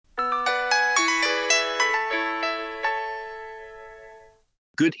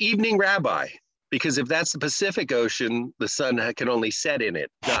Good evening, Rabbi. Because if that's the Pacific Ocean, the sun can only set in it,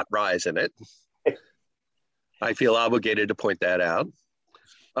 not rise in it. I feel obligated to point that out.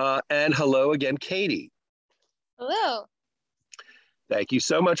 And hello again, Katie. Hello. Thank you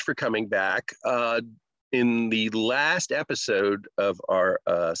so much for coming back. In the last episode of our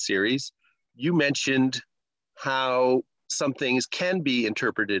series, you mentioned how some things can be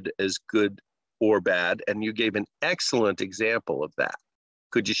interpreted as good or bad, and you gave an excellent example of that.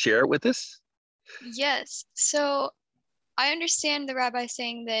 Could you share it with us? Yes. So I understand the rabbi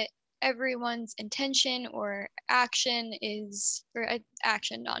saying that everyone's intention or action is, or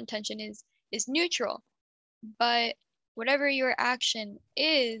action, not intention, is neutral. But whatever your action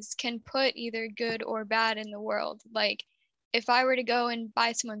is can put either good or bad in the world. Like if I were to go and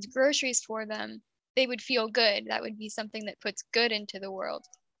buy someone's groceries for them, they would feel good. That would be something that puts good into the world.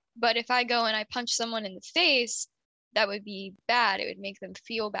 But if I go and I punch someone in the face, that would be bad. It would make them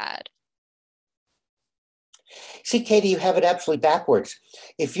feel bad. See, Katie, you have it absolutely backwards.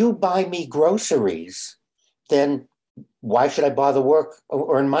 If you buy me groceries, then why should I bother work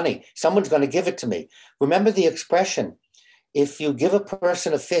or earn money? Someone's going to give it to me. Remember the expression, if you give a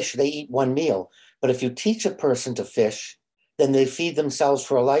person a fish, they eat one meal. But if you teach a person to fish, then they feed themselves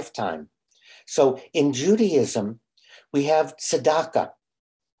for a lifetime. So in Judaism, we have tzedakah,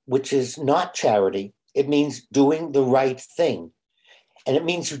 which is not charity. It means doing the right thing. And it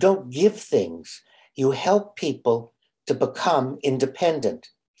means you don't give things. You help people to become independent.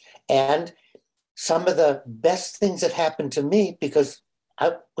 And some of the best things that happened to me, because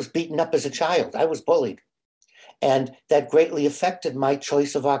I was beaten up as a child, I was bullied. And that greatly affected my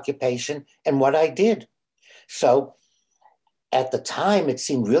choice of occupation and what I did. So at the time, it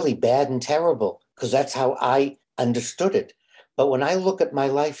seemed really bad and terrible because that's how I understood it. But when I look at my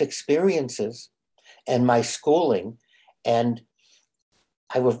life experiences and my schooling, and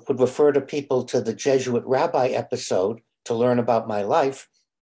I would refer to people to the Jesuit rabbi episode to learn about my life,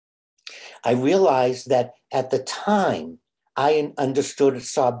 I realized that at the time, I understood,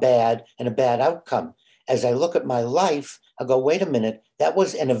 saw bad and a bad outcome. As I look at my life, I go, wait a minute, that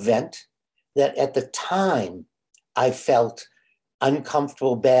was an event that at the time I felt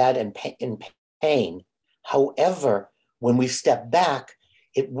uncomfortable, bad, and in pain. However, when we step back,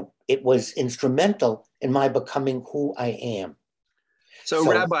 it was instrumental in my becoming who I am. So,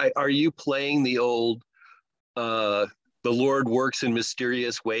 Rabbi, are you playing the old the Lord works in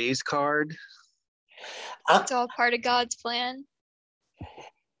mysterious ways card? It's all part of God's plan.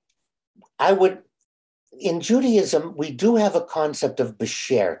 In Judaism, we do have a concept of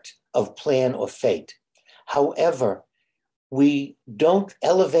beshert, of plan or fate. However, we don't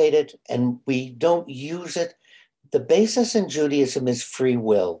elevate it and we don't use it. The basis in Judaism is free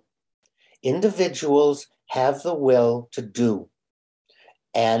will. Individuals have the will to do.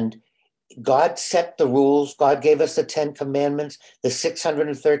 And God set the rules. God gave us the 10 Commandments, the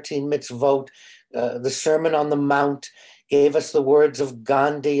 613 mitzvot, the Sermon on the Mount, gave us the words of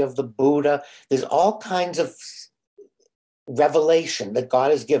Gandhi, of the Buddha. There's all kinds of revelation that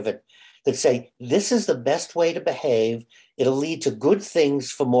God has given that say, this is the best way to behave. It'll lead to good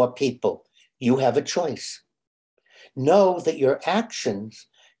things for more people. You have a choice. Know that your actions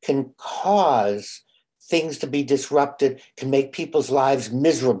can cause things to be disrupted, can make people's lives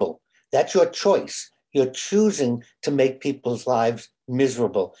miserable. That's your choice. You're choosing to make people's lives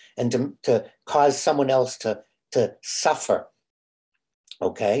miserable and to cause someone else to suffer,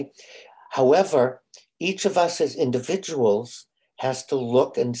 okay? However, each of us as individuals has to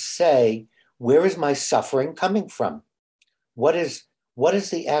look and say, where is my suffering coming from? What is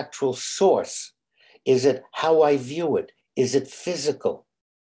the actual source? Is it how I view it? Is it physical?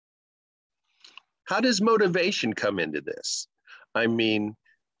 How does motivation come into this? I mean,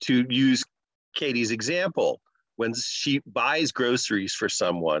 to use Katie's example, when she buys groceries for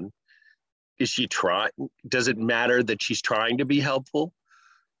someone, does it matter that she's trying to be helpful?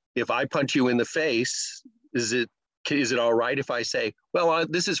 If I punch you in the face, is it all right if I say, well,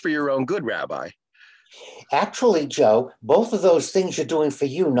 this is for your own good, Rabbi? Actually, Joe, both of those things you're doing for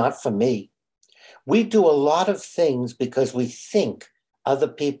you, not for me. We do a lot of things because we think other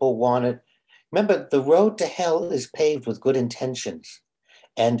people want it. Remember, the road to hell is paved with good intentions.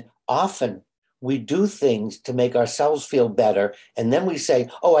 And often we do things to make ourselves feel better. And then we say,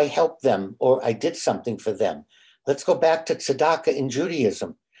 oh, I helped them or I did something for them. Let's go back to tzedakah in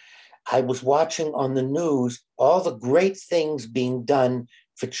Judaism. I was watching on the news all the great things being done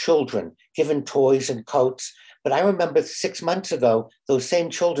for children, given toys and coats. But I remember 6 months ago, those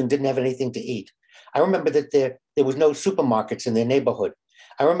same children didn't have anything to eat. I remember that there was no supermarkets in their neighborhood.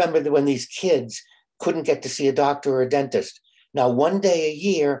 I remember that when these kids couldn't get to see a doctor or a dentist. Now, one day a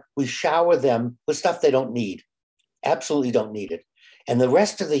year, we shower them with stuff they don't need, absolutely don't need it. And the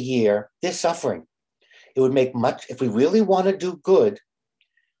rest of the year, they're suffering. It would make much, if we really want to do good,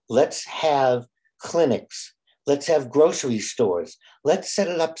 let's have clinics, let's have grocery stores, let's set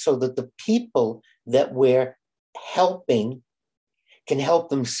it up so that the people that we're helping can help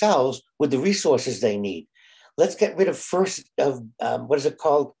themselves with the resources they need. Let's get rid of what is it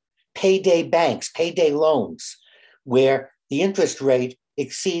called? Payday banks, payday loans, where the interest rate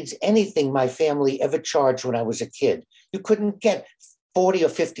exceeds anything my family ever charged when I was a kid. You couldn't get 40 or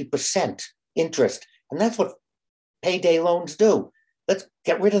 50% interest. And that's what payday loans do. Let's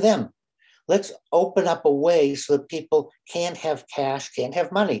get rid of them. Let's open up a way so that people can't have cash, can't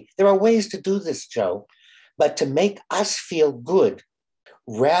have money. There are ways to do this, Joe, but to make us feel good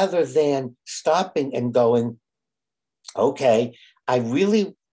rather than stopping and going, okay, I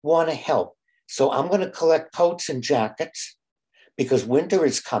really want to help. So I'm going to collect coats and jackets because winter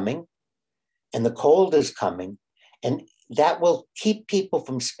is coming and the cold is coming. And that will keep people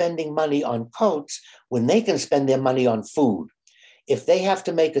from spending money on coats when they can spend their money on food. If they have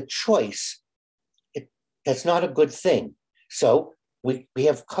to make a choice, that's not a good thing. So we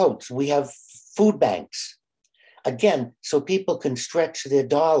have coats, we have food banks. Again, so people can stretch their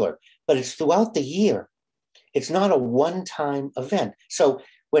dollar, but it's throughout the year. It's not a one-time event. So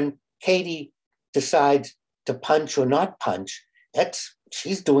when Katie decides to punch or not punch,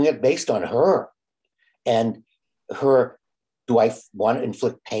 she's doing it based on her. And her, do I want to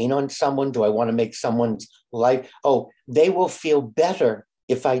inflict pain on someone? Do I want to make someone's life? Oh, they will feel better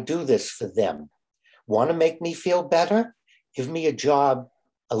if I do this for them. Want to make me feel better? Give me a job,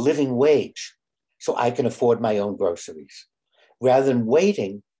 a living wage, so I can afford my own groceries, rather than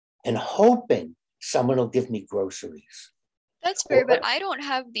waiting and hoping someone will give me groceries. That's fair, but I don't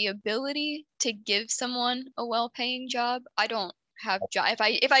have the ability to give someone a well-paying job. I don't have job.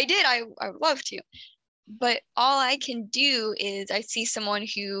 If I did, I would love to. But all I can do is I see someone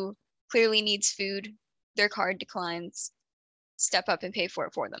who clearly needs food, their card declines, step up and pay for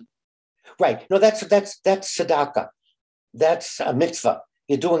it for them. Right. No, that's tzedakah. That's a mitzvah.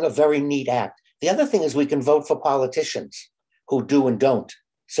 You're doing a very neat act. The other thing is we can vote for politicians who do and don't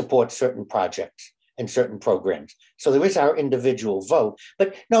support certain projects and certain programs. So there is our individual vote.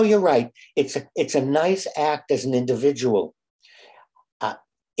 But no, you're right. It's a nice act as an individual.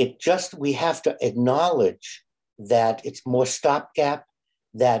 We have to acknowledge that it's more stopgap,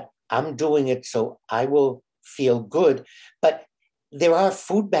 that I'm doing it so I will feel good. But there are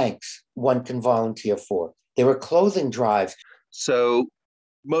food banks one can volunteer for. There are clothing drives. So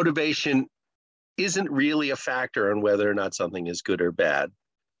motivation isn't really a factor on whether or not something is good or bad.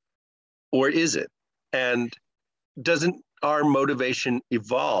 Or is it? And doesn't our motivation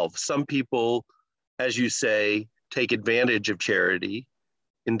evolve? Some people, as you say, take advantage of charity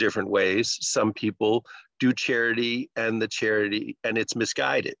in different ways. Some people do charity and it's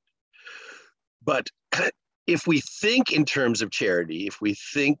misguided. But if we think in terms of charity, if we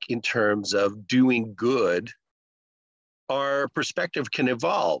think in terms of doing good, our perspective can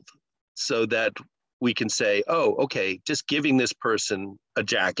evolve so that we can say, oh, okay, just giving this person a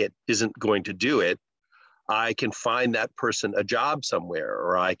jacket isn't going to do it. I can find that person a job somewhere,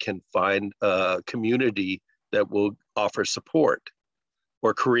 or I can find a community that will offer support,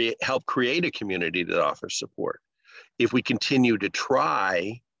 or help create a community that offers support. If we continue to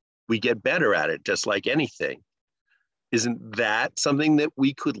try, we get better at it, just like anything. Isn't that something that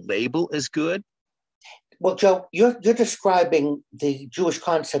we could label as good? Well, Joe, you're describing the Jewish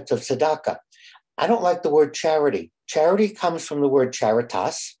concept of tzedakah. I don't like the word charity. Charity comes from the word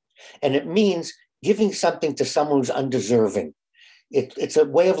charitas, and it means giving something to someone who's undeserving. It's a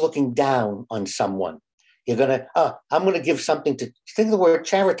way of looking down on someone. I'm going to give something to, think of the word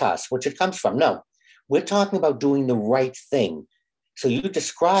charitas, which it comes from. No, we're talking about doing the right thing. So you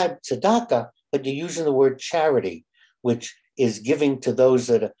describe tzedakah, but you're using the word charity, which is giving to those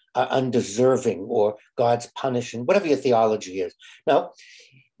that are undeserving or God's punishing, whatever your theology is. Now,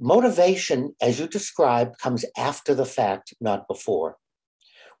 motivation, as you described, comes after the fact, not before.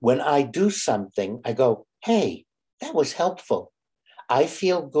 When I do something, I go, hey, that was helpful. I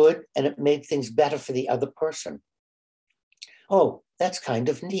feel good and it made things better for the other person. Oh, that's kind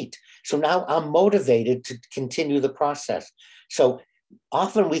of neat. So now I'm motivated to continue the process. So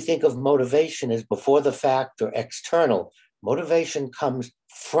often we think of motivation as before the fact or external. Motivation comes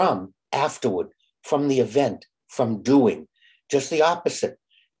from afterward, from the event, from doing. Just the opposite.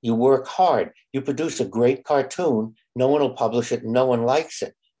 You work hard. You produce a great cartoon. No one will publish it. No one likes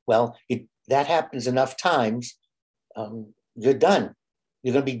it. Well, that happens enough times. You're done.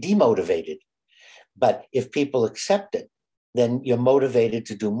 You're going to be demotivated. But if people accept it, then you're motivated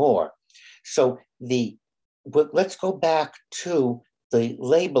to do more. So let's go back to the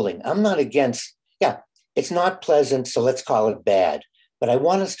labeling. I'm not against, it's not pleasant, so let's call it bad. But I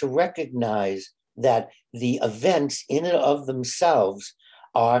want us to recognize that the events in and of themselves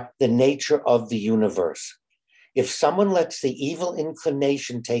are the nature of the universe. If someone lets the evil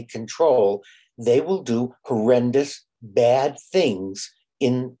inclination take control, they will do horrendous, bad things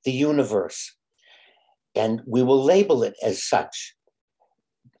in the universe. And we will label it as such.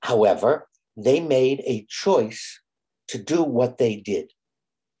 However, they made a choice to do what they did.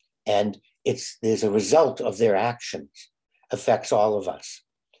 And there's a result of their actions, affects all of us.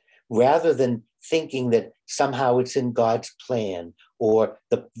 Rather than thinking that somehow it's in God's plan or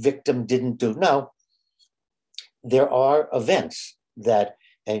the victim didn't do. No, there are events that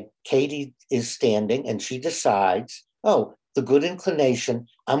Katie is standing and she decides, oh, the good inclination,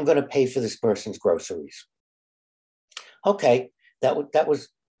 I'm going to pay for this person's groceries. Okay, that was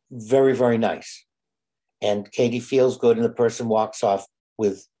very, very nice. And Katie feels good and the person walks off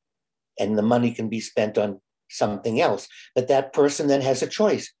and the money can be spent on something else. But that person then has a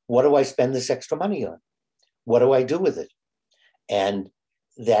choice. What do I spend this extra money on? What do I do with it? And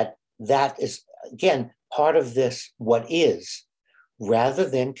that is, again, part of this, what is, rather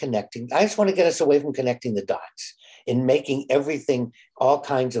than connecting. I just want to get us away from connecting the dots and making everything all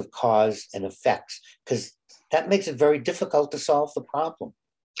kinds of cause and effects, because that makes it very difficult to solve the problem.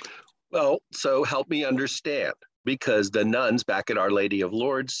 Well, so help me understand, because the nuns back at Our Lady of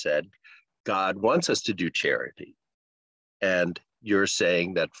Lourdes said, God wants us to do charity. And you're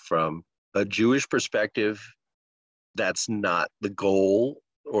saying that from a Jewish perspective, that's not the goal,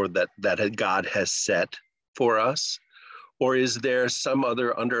 or that God has set for us? Or is there some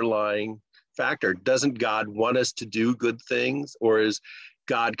other underlying factor? Doesn't God want us to do good things, or is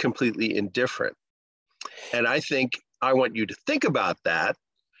God completely indifferent? And I think I want you to think about that,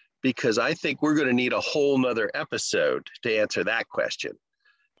 because I think we're going to need a whole nother episode to answer that question,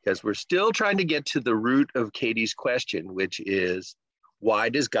 because we're still trying to get to the root of Katie's question, which is, why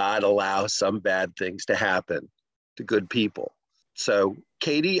does God allow some bad things to happen to good people? So,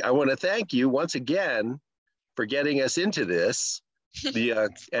 Katie, I want to thank you once again for getting us into this.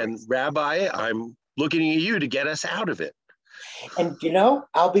 And Rabbi, I'm looking at you to get us out of it. And,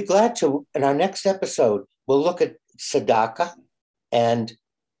 I'll be glad to. In our next episode, we'll look at tzedakah and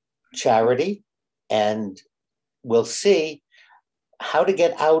charity, and we'll see how to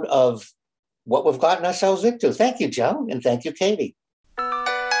get out of what we've gotten ourselves into. Thank you, Joe, and thank you, Katie.